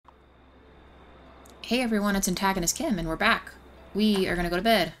Hey everyone, it's AntagonistKim, and we're back. We are gonna go to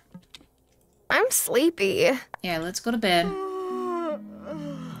bed. I'm sleepy. Yeah, let's go to bed.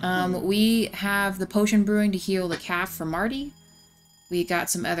 We have the potion brewing to heal the calf for Marty. We got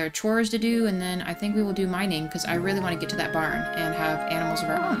some other chores to do, and then I think we will do mining, because I really want to get to that barn and have animals of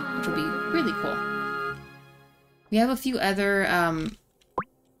our own, which will be really cool. We have a few other,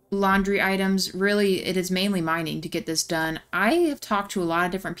 laundry items. Really, it is mainly mining to get this done. I have talked to a lot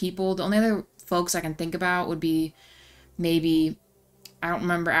of different people. The only other folks I can think about would be maybe, I don't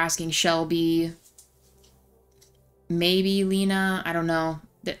remember asking Shelby, maybe Lena, I don't know.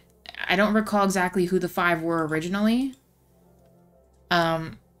 I don't recall exactly who the 5 were originally.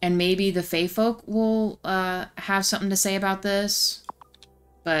 And maybe the Fae folk will have something to say about this,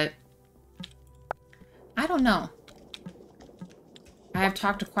 but I don't know. I have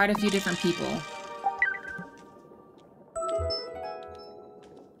talked to quite a few different people.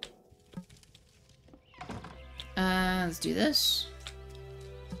 Let's do this.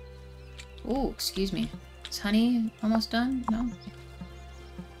 Oh, excuse me. Is honey almost done? No?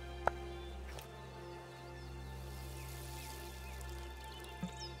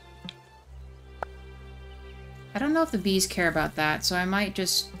 I don't know if the bees care about that, so I might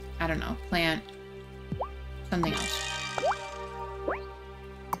just, I don't know, plant something else.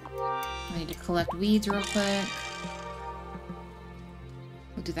 I need to collect weeds real quick.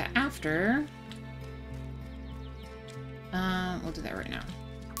 We'll do that after. We'll do that right now.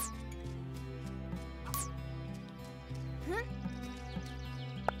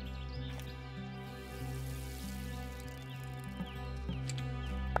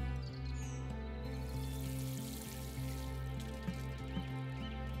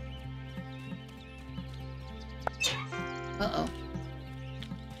 Uh-oh.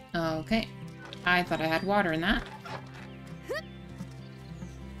 Okay. I thought I had water in that.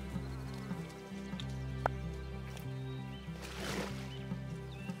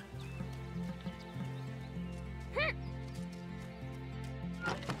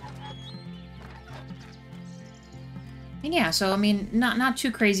 And yeah, so I mean, not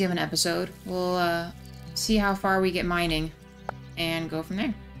too crazy of an episode. We'll see how far we get mining and go from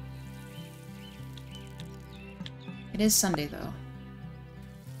there. It is Sunday, though.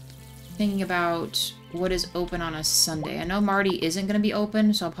 Thinking about what is open on a Sunday. I know Marty isn't going to be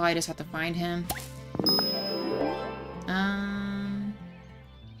open, so I'll probably just have to find him.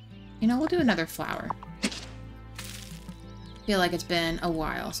 You know, we'll do another flower. Feel like it's been a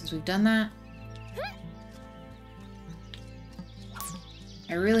while since we've done that.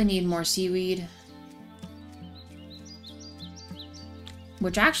 I really need more seaweed.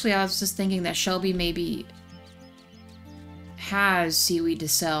 Which actually, I was just thinking that Shelby maybe has seaweed to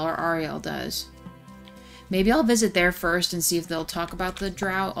sell, or Ariel does. Maybe I'll visit there first and see if they'll talk about the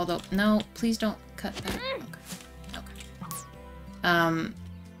drought, although, no, please don't cut that. Okay.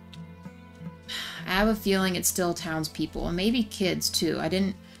 I have a feeling it's still townspeople, and maybe kids too. I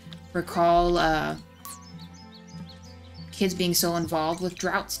didn't recall, kids being so involved with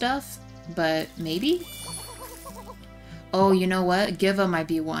drought stuff, but maybe? Oh, you know what? Giva might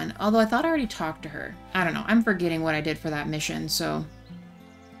be one. Although I thought I already talked to her. I don't know. I'm forgetting what I did for that mission, so...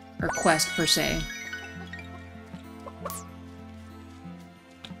 Or quest, per se.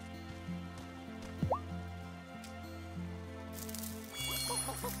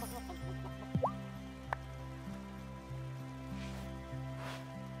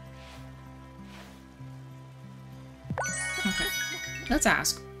 Okay. Let's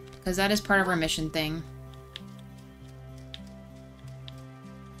ask. Because that is part of our mission thing.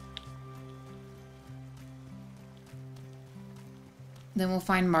 Then we'll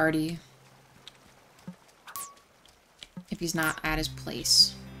find Marty. If he's not at his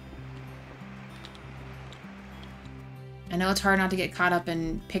place. I know it's hard not to get caught up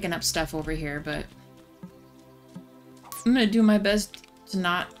in picking up stuff over here, but... I'm gonna do my best to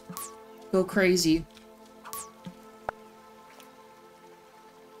not go crazy.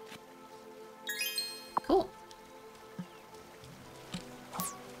 Cool.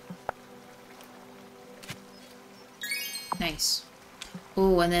 Nice.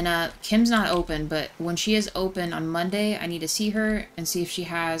 Oh, and then Kim's not open, but when she is open on Monday, I need to see her and see if she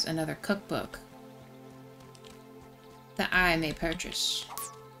has another cookbook that I may purchase.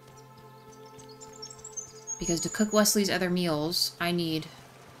 Because to cook Wesley's other meals, I need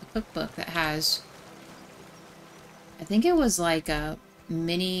a cookbook that has... I think it was like a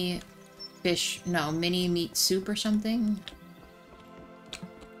mini mini meat soup or something.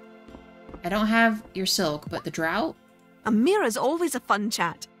 I don't have your silk, but the drought? Amira's always a fun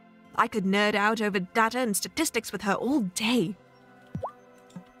chat. I could nerd out over data and statistics with her all day.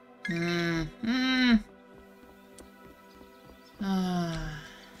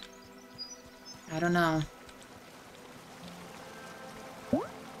 don't know.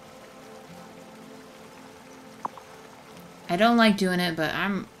 I don't like doing it, but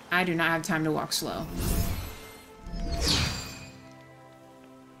I do not have time to walk slow.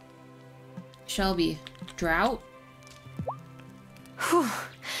 Shelby, Drought? Whew.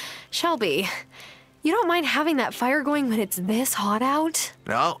 Shelby, you don't mind having that fire going when it's this hot out?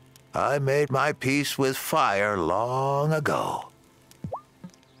 No, I made my peace with fire long ago.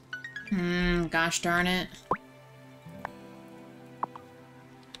 Gosh darn it.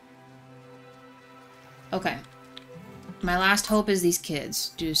 Okay. My last hope is these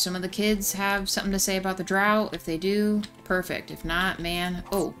kids. Do some of the kids have something to say about the drought? If they do, perfect. If not, man...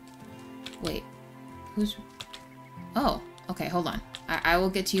 Oh. Wait. Who's... Oh. Okay, hold on. I will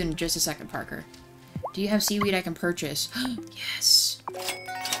get to you in just a second, Parker. Do you have seaweed I can purchase? Yes.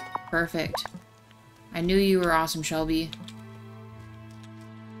 Perfect. I knew you were awesome, Shelby.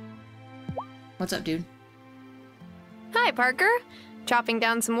 What's up, dude? Hi, Parker. Chopping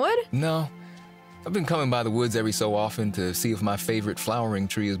down some wood? No. I've been coming by the woods every so often to see if my favorite flowering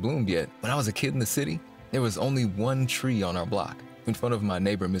tree has bloomed yet. When I was a kid in the city, there was only one tree on our block, in front of my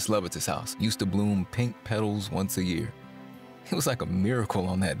neighbor Miss Lovett's house. Used to bloom pink petals once a year. It was like a miracle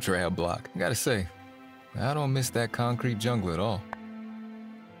on that drab block. I gotta say, I don't miss that concrete jungle at all.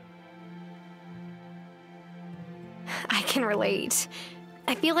 I can relate.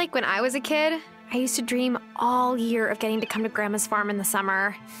 I feel like when I was a kid, I used to dream all year of getting to come to Grandma's farm in the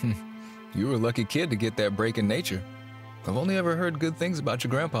summer. You were a lucky kid to get that break in nature. I've only ever heard good things about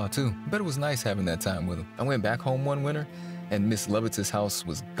your grandpa, too. I bet it was nice having that time with him. I went back home one winter, and Miss Lovett's house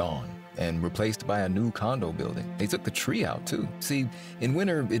was gone and replaced by a new condo building. They took the tree out, too. See, in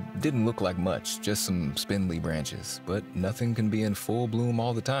winter, it didn't look like much, just some spindly branches. But nothing can be in full bloom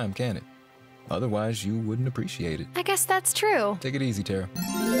all the time, can it? Otherwise, you wouldn't appreciate it. I guess that's true. Take it easy, Tara.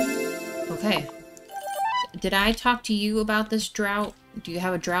 Okay. Did I talk to you about this drought? Do you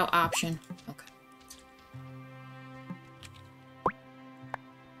have a drought option? Okay.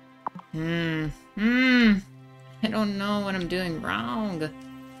 I don't know what I'm doing wrong.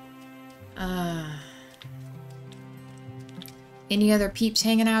 Any other peeps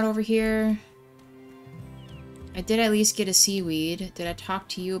hanging out over here? I did at least get a seaweed. Did I talk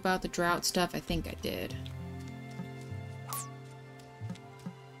to you about the drought stuff? I think I did.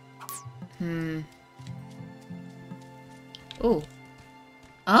 Oh.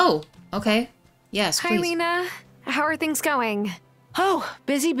 Oh, okay. Yes, please. Hi, Lena. How are things going? Oh,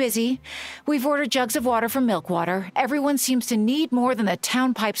 busy, busy. We've ordered jugs of water from Milkwater. Everyone seems to need more than the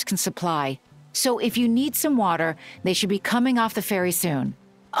town pipes can supply. So if you need some water, they should be coming off the ferry soon.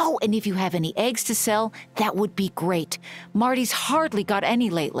 Oh, and if you have any eggs to sell, that would be great. Marty's hardly got any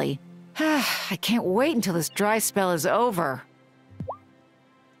lately. I can't wait until this dry spell is over.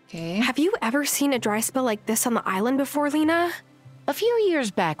 Okay. Have you ever seen a dry spell like this on the island before, Lena? A few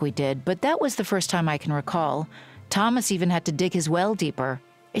years back we did, but that was the first time I can recall. Thomas even had to dig his well deeper.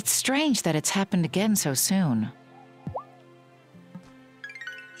 It's strange that it's happened again so soon.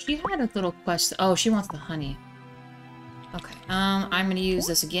 She had a little quest. Oh, she wants the honey. Okay. I'm gonna use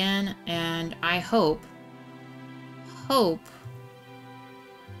this again, and I hope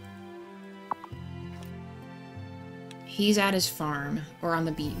he's at his farm or on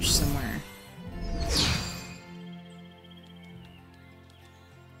the beach somewhere.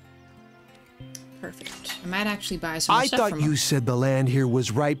 Perfect. I might actually buy some more I stuff thought from you him. said the land here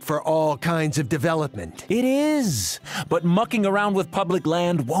was ripe for all kinds of development. It is, but mucking around with public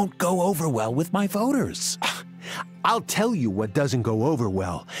land won't go over well with my voters. I'll tell you what doesn't go over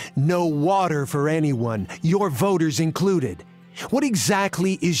well. No water for anyone, your voters included. What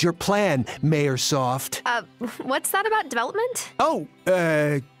exactly is your plan, Mayor Soft? What's that about development? Oh,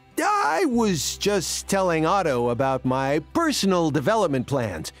 I was just telling Otto about my personal development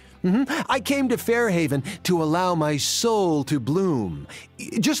plans. I came to Fairhaven to allow my soul to bloom.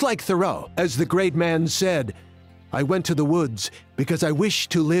 Just like Thoreau, as the great man said, I went to the woods because I wish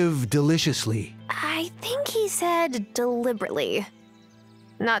to live deliciously. I think he said deliberately,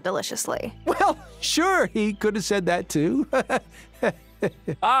 not deliciously. Well, sure, he could have said that too.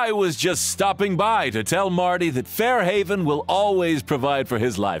 I was just stopping by to tell Marty that Fairhaven will always provide for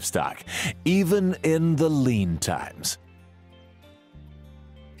his livestock, even in the lean times.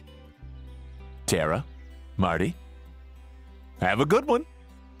 Tara, Marty, have a good one.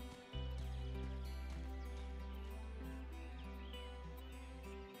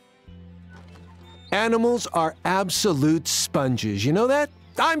 Animals are absolute sponges, you know that?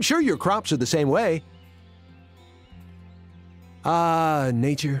 I'm sure your crops are the same way. Ah,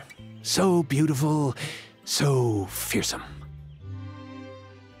 nature. So beautiful, so fearsome.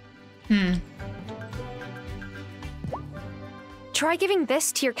 Try giving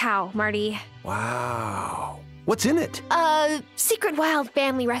this to your cow, Marty. Wow. What's in it? Secret Wylde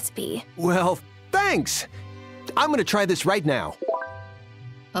family recipe. Well, thanks. I'm gonna try this right now.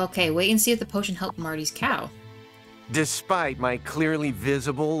 Okay, wait and see if the potion helped Marty's cow. Despite my clearly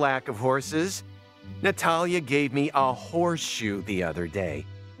visible lack of horses, Natalia gave me a horseshoe the other day.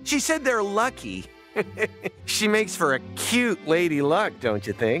 She said they're lucky. She makes for a cute lady luck, don't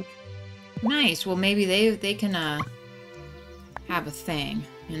you think? Nice. Well, maybe they can have a thing,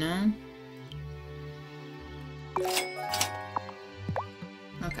 you know?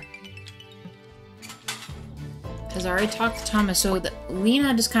 Okay. Because I already talked to Thomas, so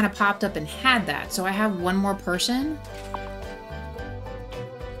Lena just kind of popped up and had that. So I have one more person.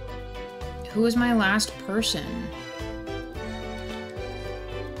 Who was my last person?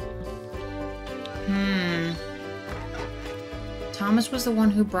 Thomas was the one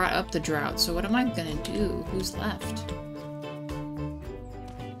who brought up the drought, so what am I gonna do? Who's left?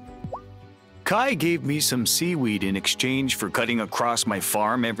 Kai gave me some seaweed in exchange for cutting across my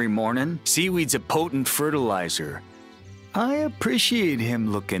farm every morning. Seaweed's a potent fertilizer. I appreciate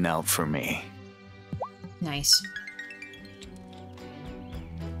him looking out for me. Nice.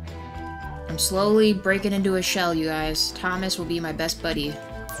 I'm slowly breaking into a shell, you guys. Thomas will be my best buddy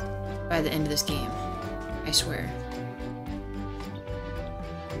by the end of this game. I swear.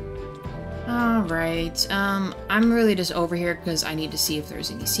 Alright, I'm really just over here because I need to see if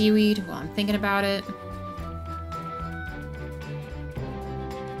there's any seaweed while I'm thinking about it.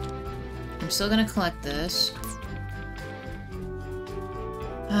 I'm still gonna collect this.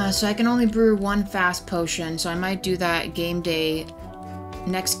 So I can only brew one fast potion, so I might do that game day,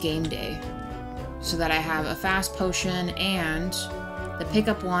 next game day. So that I have a fast potion and the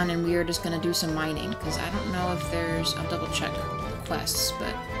pickup one, and we are just gonna do some mining, because I don't know if there's, I'll double check the quests,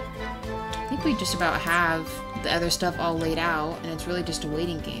 but I think we just about have the other stuff all laid out, and it's really just a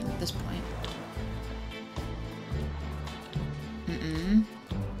waiting game at this point.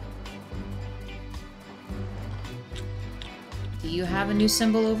 Do you have a new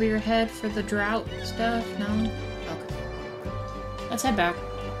symbol over your head for the drought stuff? No? Okay. Let's head back.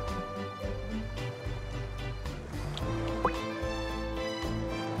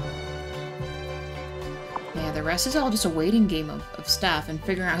 Yeah, the rest is all just a waiting game of stuff and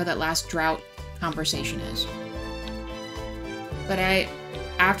figuring out who that last drought conversation is. But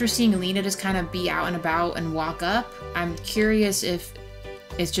after seeing Lena just kind of be out and about and walk up, I'm curious if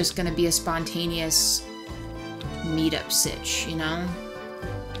it's just gonna be a spontaneous meetup sitch, you know?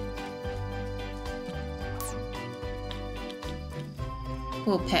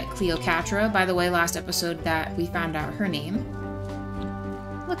 Little pet Cleopatra. By the way, last episode that we found out her name.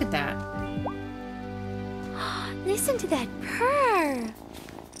 Look at that. Listen to that purr.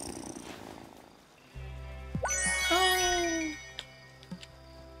 Oh.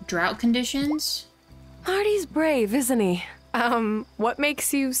 Drought conditions? Marty's brave, isn't he? What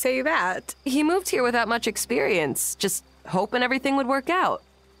makes you say that? He moved here without much experience, just hoping everything would work out.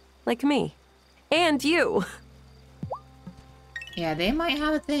 Like me. And you. Yeah, they might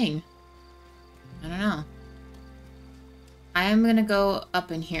have a thing. I don't know. I am gonna go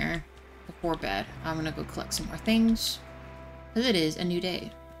up in here before bed. I'm gonna go collect some more things. Because it is a new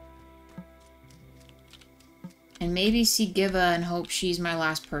day. And maybe see Giva and hope she's my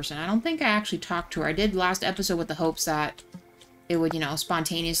last person. I don't think I actually talked to her. I did last episode with the hopes that it would, you know,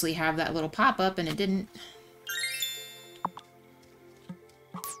 spontaneously have that little pop-up, and it didn't.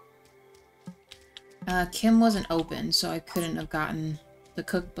 Kim wasn't open, so I couldn't have gotten the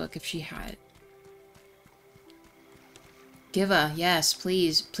cookbook if she had it. Giva, yes,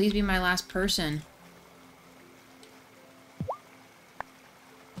 please. Please be my last person.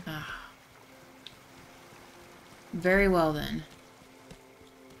 Ah. Very well, then.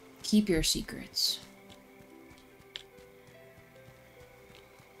 Keep your secrets.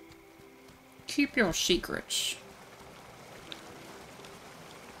 Keep your secrets.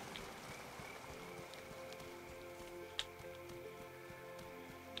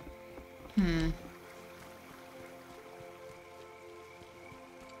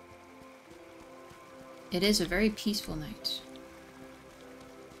 It is a very peaceful night.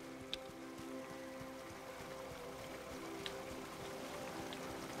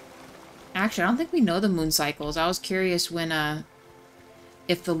 Actually, I don't think we know the moon cycles. I was curious when,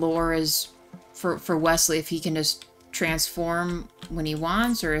 if the lore is, for Wesley, if he can just transform when he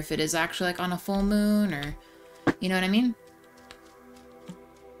wants, or if it is actually like on a full moon, or, you know what I mean?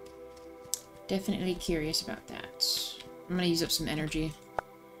 Definitely curious about that. I'm gonna use up some energy.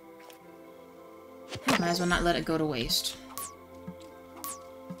 Might as well not let it go to waste.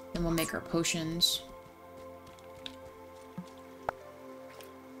 Then we'll make our potions.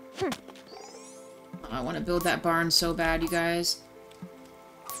 I want to build that barn so bad, you guys.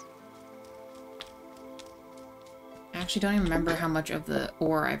 I actually don't even remember how much of the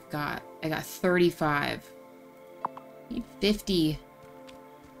ore I've got. I got 35. I need 50.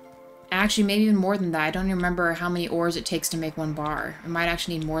 Actually, maybe even more than that. I don't even remember how many ores it takes to make one bar. I might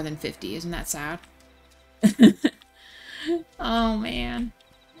actually need more than 50. Isn't that sad? Oh, man.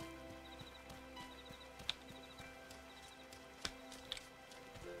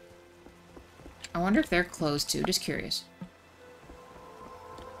 I wonder if they're closed too. Just curious.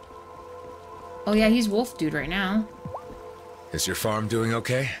 Oh yeah, he's wolf dude right now. Is your farm doing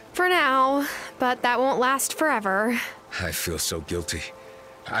okay? For now, but that won't last forever. I feel so guilty.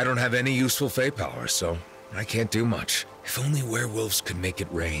 I don't have any useful Fey power, so I can't do much. If only werewolves could make it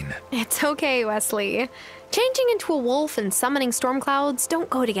rain. It's okay, Wesley. Changing into a wolf and summoning storm clouds don't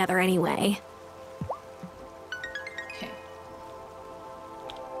go together anyway. Okay.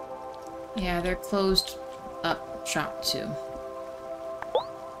 Yeah, they're closed up shop too.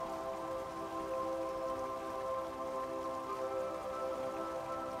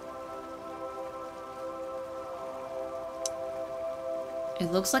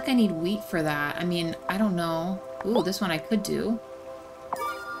 It looks like I need wheat for that. I mean, I don't know. Ooh, this one I could do.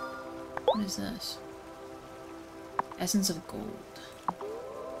 What is this? Essence of gold.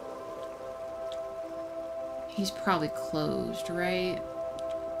 He's probably closed, right?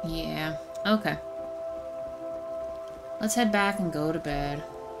 Yeah. Okay. Let's head back and go to bed.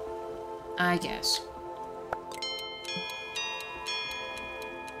 I guess.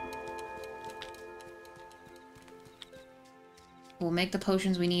 We'll make the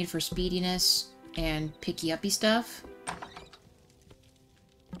potions we need for speediness and picky-uppy stuff.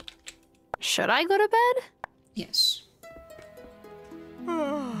 Should I go to bed? Yes.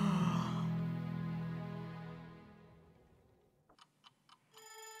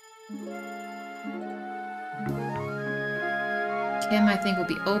 Kim, I think, will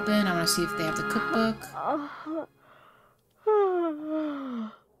be open. I want to see if they have the cookbook.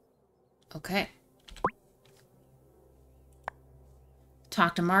 Okay.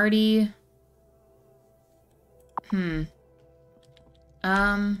 Talk to Marty.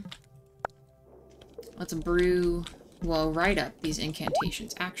 Let's brew, well, write up these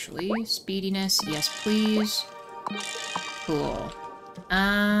incantations, actually. Speediness, yes, please. Cool.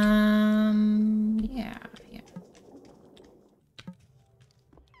 Yeah.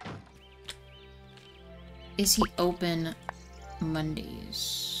 Is he open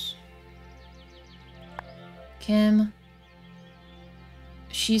Mondays? Kim?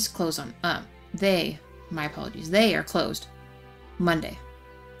 She's closed on, my apologies. They are closed Monday.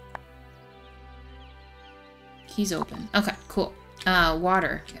 He's open. Okay, cool.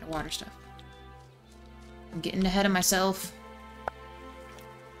 Water. Got water stuff. I'm getting ahead of myself.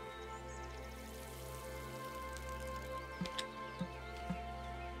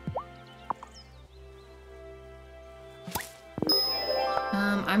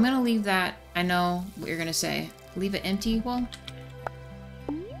 I'm gonna leave that. I know what you're gonna say. Leave it empty? Well,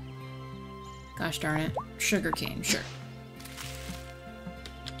 gosh darn it. Sugarcane, sure.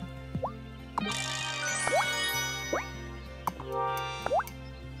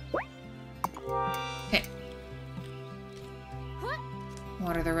 Okay.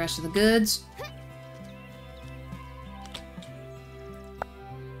 Water the rest of the goods.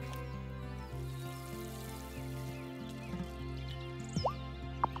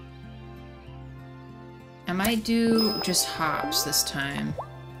 I might do just hops this time.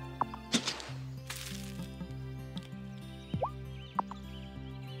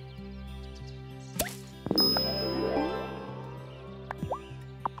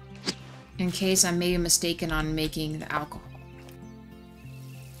 In case I'm maybe mistaken on making the alcohol.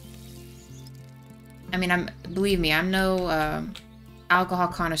 I mean, believe me, I'm no alcohol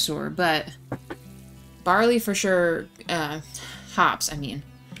connoisseur, but barley for sure, hops, I mean,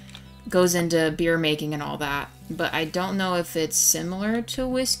 goes into beer making and all that. But I don't know if it's similar to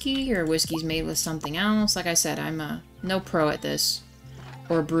whiskey or whiskey's made with something else. Like I said, I'm no pro at this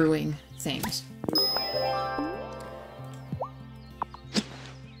or brewing things.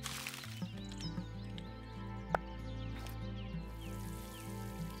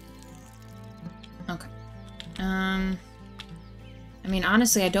 Okay. I mean,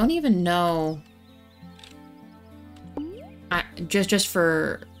 honestly, I don't even know. Just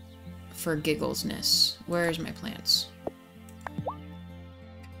for gigglesness. Where's my plants?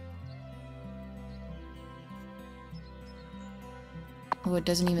 Oh, it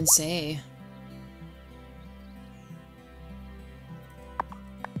doesn't even say.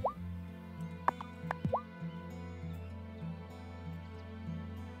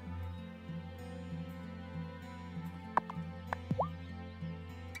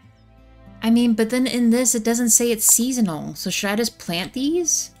 I mean, but then in this, it doesn't say it's seasonal. So should I just plant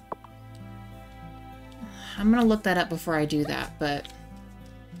these? I'm gonna look that up before I do that, but...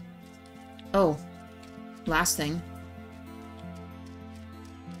 Oh. Last thing.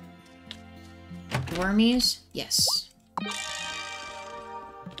 Wormies? Yes.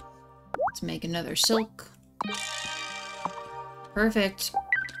 Let's make another silk. Perfect.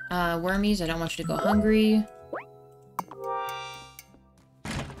 Wormies, I don't want you to go hungry.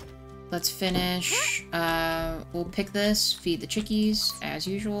 Let's finish. We'll pick this, feed the chickies, as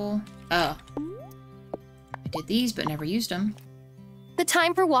usual. Oh. I did these, but never used them. The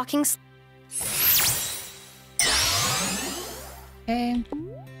time for walking. Okay.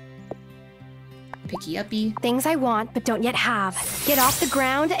 Picky uppy. Things I want, but don't yet have. Get off the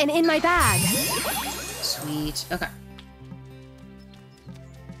ground and in my bag. Sweet. Okay.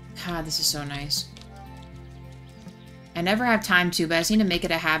 God, this is so nice. I never have time to, but I just need to make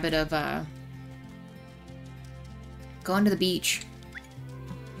it a habit of, going to the beach.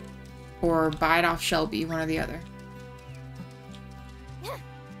 Or buy it off Shelby, one or the other.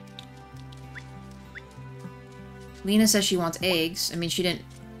 Lena says she wants eggs. I mean, she didn't,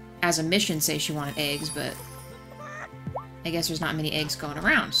 as a mission, say she wanted eggs, but I guess there's not many eggs going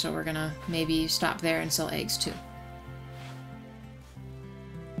around, so we're gonna maybe stop there and sell eggs, too.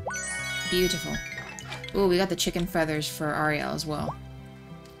 Beautiful. Ooh, we got the chicken feathers for Ariel as well.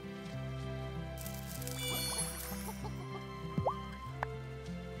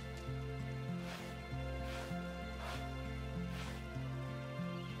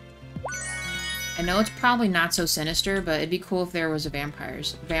 I know it's probably not so sinister, but it'd be cool if there was a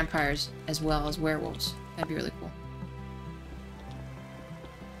vampires as well as werewolves. That'd be really cool.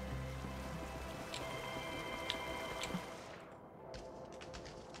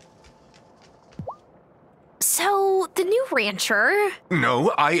 So, the new rancher...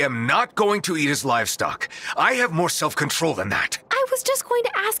 No, I am not going to eat his livestock. I have more self-control than that. I was just going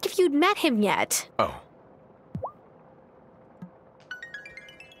to ask if you'd met him yet. Oh.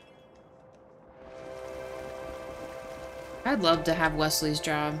 I'd love to have Wesley's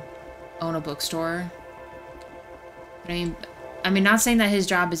job. Own a bookstore. I mean, not saying that his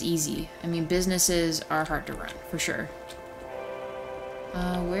job is easy. I mean, businesses are hard to run, for sure.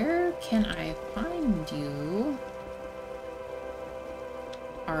 Where can I find you?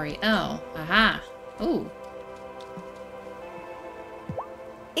 Ariel. Aha. Ooh.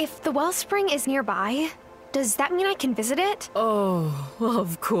 If the wellspring is nearby, does that mean I can visit it? Oh,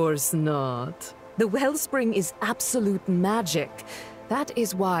 of course not. The wellspring is absolute magic. That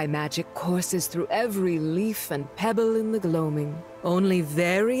is why magic courses through every leaf and pebble in the gloaming. Only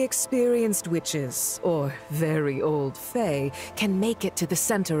very experienced witches, or very old fae, can make it to the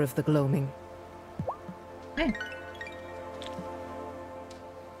center of the gloaming. Hey.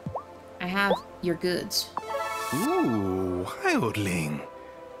 I have your goods. Ooh, Wildling.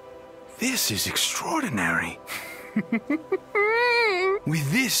 This is extraordinary.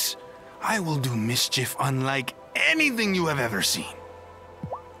 With this, I will do mischief unlike anything you have ever seen.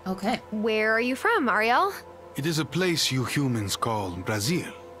 Okay. Where are you from, Ariel? It is a place you humans call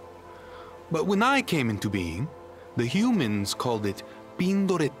Brazil. But when I came into being, the humans called it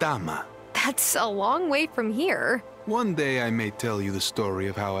Pindoretama. That's a long way from here. One day I may tell you the story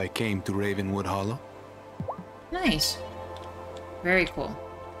of how I came to Ravenwood Hollow. Nice. Very cool.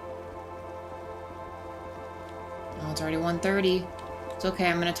 Oh, it's already 1:30. It's okay,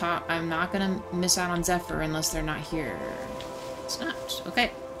 I'm not gonna miss out on Zephyr unless they're not here. It's not.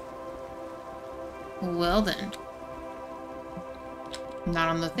 Okay. Well then. Not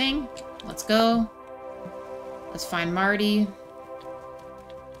on the thing. Let's go. Let's find Marty.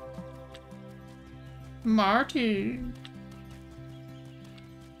 Marty.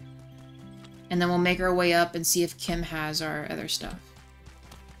 And then we'll make our way up and see if Kim has our other stuff.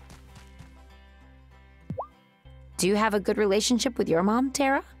 Do you have a good relationship with your mom,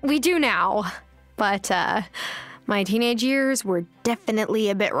 Tara? We do now. But, my teenage years were definitely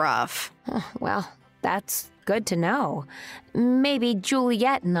a bit rough. Well, that's good to know. Maybe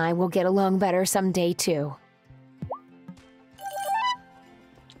Juliet and I will get along better someday, too.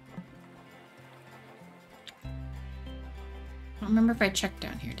 I don't remember if I checked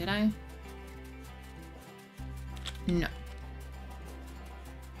down here, did I? No.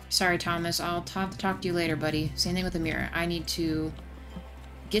 Sorry, Thomas. I'll talk to you later, buddy. Same thing with Amira. I need to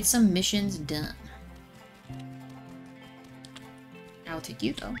get some missions done. I'll take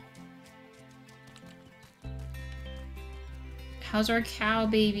you, though. How's our cow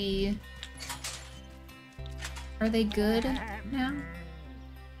baby? Are they good now?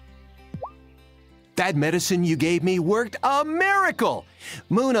 That medicine you gave me worked a miracle.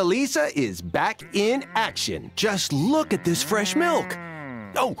 Mona Lisa is back in action. Just look at this fresh milk.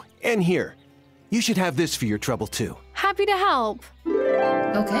 Oh, and here. You should have this for your trouble, too. Happy to help.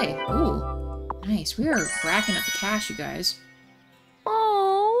 Okay. Ooh. Nice. We are racking up the cash, you guys.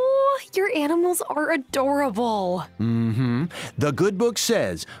 Oh, your animals are adorable. Mm-hmm. The good book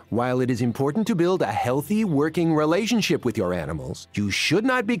says, while it is important to build a healthy working relationship with your animals, you should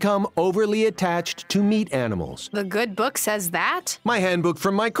not become overly attached to meat animals. The good book says that? My handbook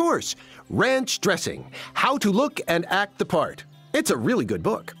from my course, Ranch Dressing, How to Look and Act the Part. It's a really good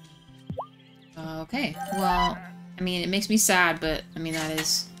book. Okay. Well, I mean, it makes me sad, but I mean, that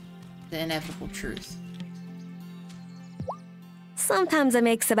is the inevitable truth. Sometimes I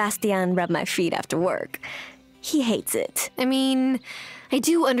make Sebastian rub my feet after work. He hates it. I mean, I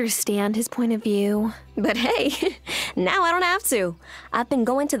do understand his point of view. But hey, now I don't have to. I've been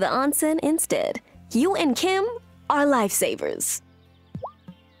going to the onsen instead. You and Kim are lifesavers.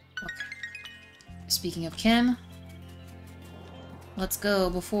 Okay. Speaking of Kim, let's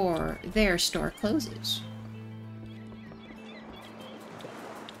go before their store closes.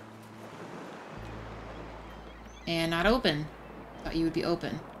 And not open. Thought you would be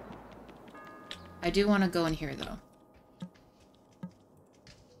open. I do want to go in here, though.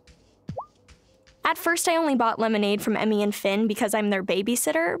 At first, I only bought lemonade from Emmy and Finn because I'm their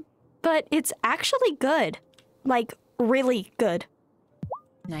babysitter, but it's actually good. Like, really good.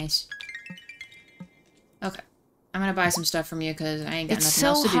 Nice. Okay. I'm gonna buy some stuff from you because I ain't got It's nothing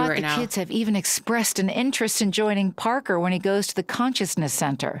else so to do hot right the now. kids have even expressed an interest in joining Parker when he goes to the Consciousness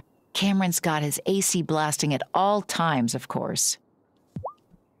Center. Cameron's got his AC blasting at all times, of course.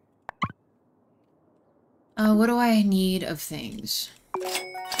 What do I need of things?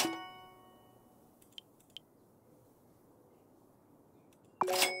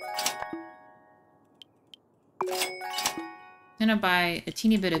 I'm gonna buy a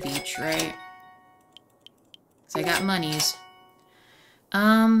teeny bit of each, right? Because I got monies.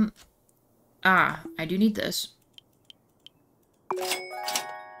 I do need this.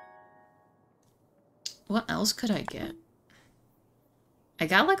 What else could I get? I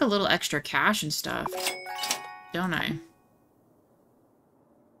got like a little extra cash and stuff, don't I?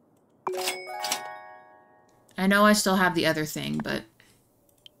 I know I still have the other thing, but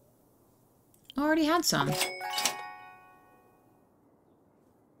I already had some.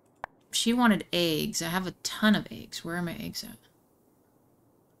 She wanted eggs. I have a ton of eggs. Where are my eggs at?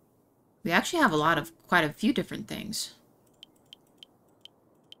 We actually have quite a few different things.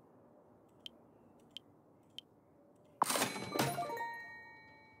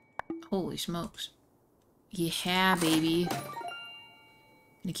 Holy smokes. Yeah, baby.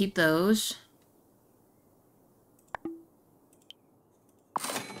 Gonna keep those.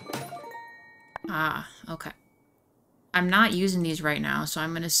 Ah, okay. I'm not using these right now, so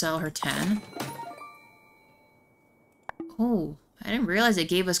I'm gonna sell her 10. Oh, I didn't realize it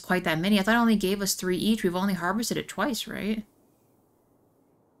gave us quite that many. I thought it only gave us 3 each. We've only harvested it twice, right?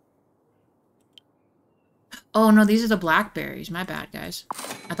 Oh, no, these are the blackberries. My bad, guys.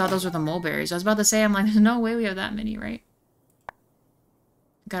 I thought those were the mulberries. I was about to say, I'm like, there's no way we have that many, right?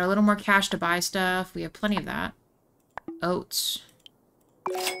 Got a little more cash to buy stuff. We have plenty of that. Oats.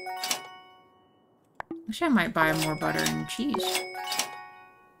 Actually, I might buy more butter and cheese.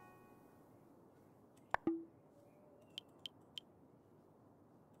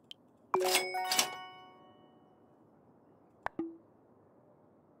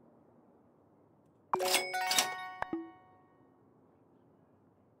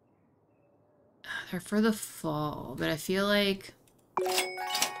 They're for the fall, but I feel like...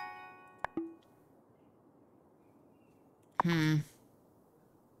 Okay.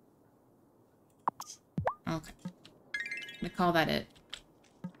 I'm gonna call that it.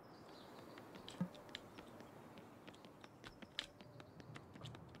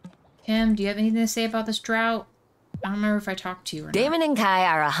 Kim, do you have anything to say about this drought? I don't remember if I talked to you or not. Damon and Kai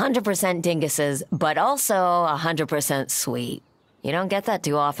are 100% dinguses, but also 100% sweet. You don't get that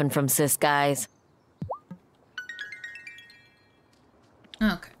too often from cis guys.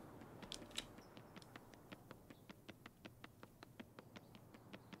 Okay.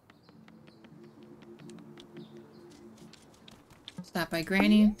 Stop by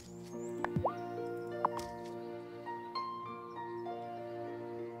Granny.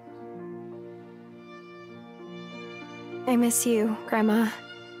 I miss you, Grandma.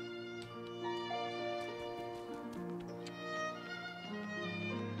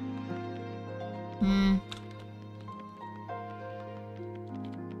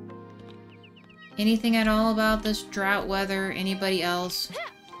 Anything at all about this drought weather? Anybody else?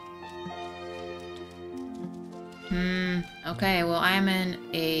 Okay, well, I am in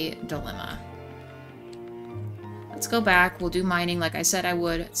a dilemma. Let's go back. We'll do mining like I said I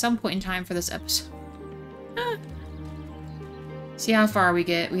would at some point in time for this episode. See how far we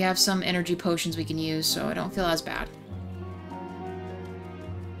get. We have some energy potions we can use, so I don't feel as bad.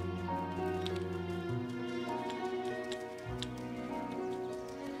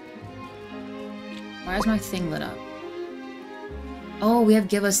 Why is my thing lit up? Oh, we have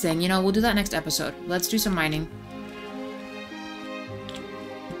Give Us thing. You know, we'll do that next episode. Let's do some mining.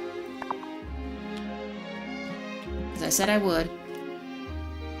 As I said I would.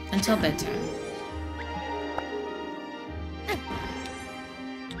 Until bedtime.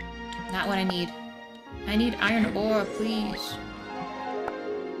 Not what I need. I need iron ore, please.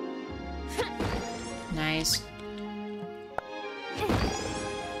 Nice.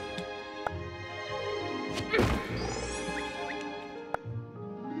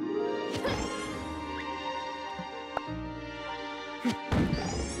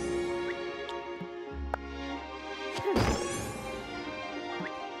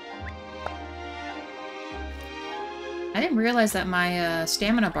 I didn't realize that my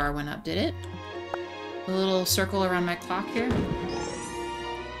stamina bar went up, did it? The little circle around my clock here?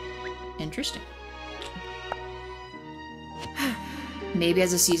 Interesting. Maybe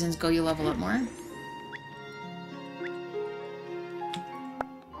as the seasons go, you level up more?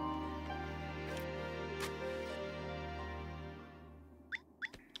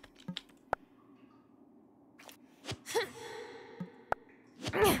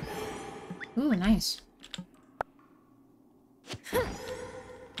 Ooh, nice.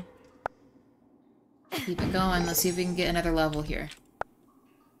 Keep it going. Let's see if we can get another level here.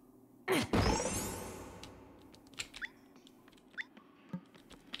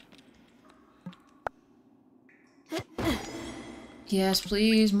 Yes,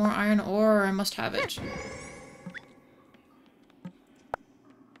 please. More iron ore. I must have it.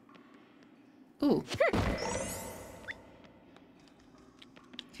 Ooh.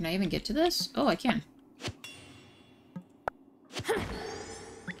 Can I even get to this? Oh, I can.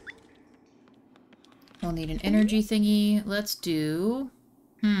 We'll need an energy thingy. Let's do...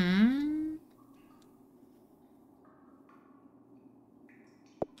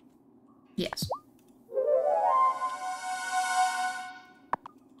 Yes.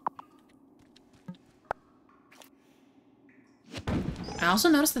 I also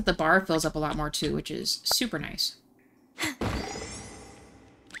noticed that the bar fills up a lot more too, which is super nice.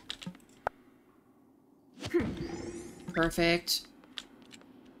 Perfect.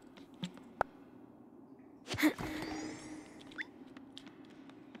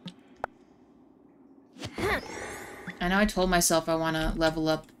 I know I told myself I want to level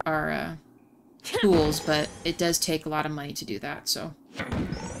up our tools, but it does take a lot of money to do that, so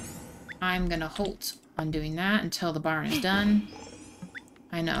I'm gonna halt on doing that until the barn is done.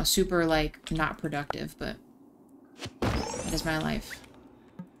 I know, super, like, not productive, but that is my life.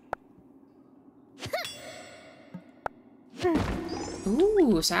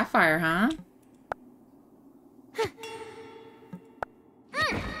 Ooh, sapphire, huh?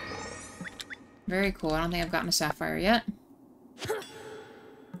 Very cool. I don't think I've gotten a sapphire yet.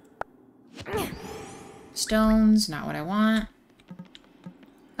 Stones, not what I want.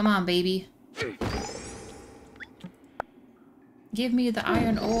 Come on, baby. Give me the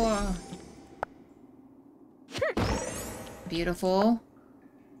iron ore. Beautiful.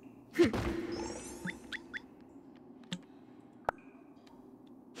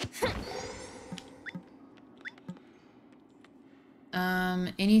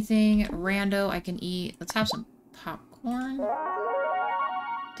 Anything rando I can eat. Let's have some popcorn.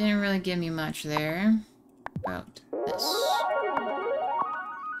 Didn't really give me much there. About this.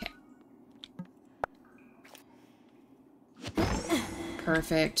 Okay.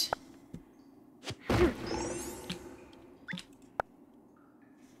 Perfect.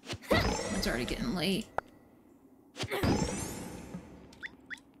 It's already getting late.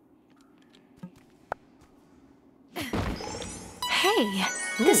 Hey,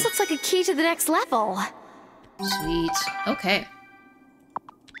 this looks like a key to the next level. Sweet. Okay.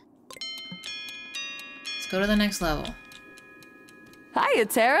 Let's go to the next level. Hiya,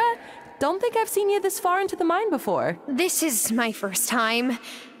 Tara. Don't think I've seen you this far into the mine before. This is my first time.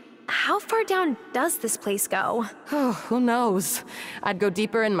 How far down does this place go? Oh, who knows? I'd go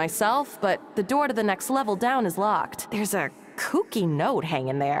deeper in myself, but the door to the next level down is locked. There's a kooky note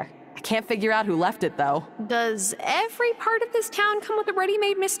hanging there. I can't figure out who left it, though. Does every part of this town come with a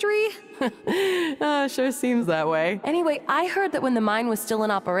ready-made mystery? Sure seems that way. Anyway, I heard that when the mine was still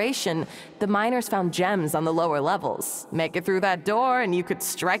in operation, the miners found gems on the lower levels. Make it through that door and you could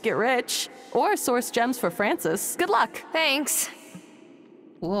strike it rich. Or source gems for Francis. Good luck. Thanks.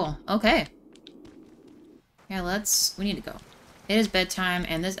 Cool. Okay. Yeah, we need to go. It is bedtime,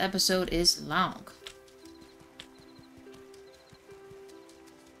 and this episode is long.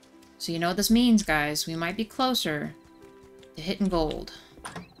 So you know what this means, guys. We might be closer to hitting gold.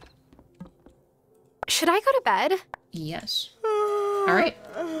 Should I go to bed? Yes. Alright.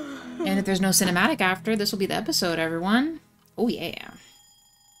 And if there's no cinematic after, this will be the episode, everyone. Oh, yeah.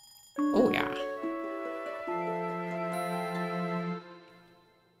 Oh, yeah.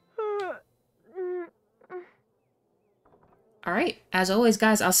 Alright. As always,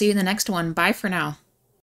 guys, I'll see you in the next one. Bye for now.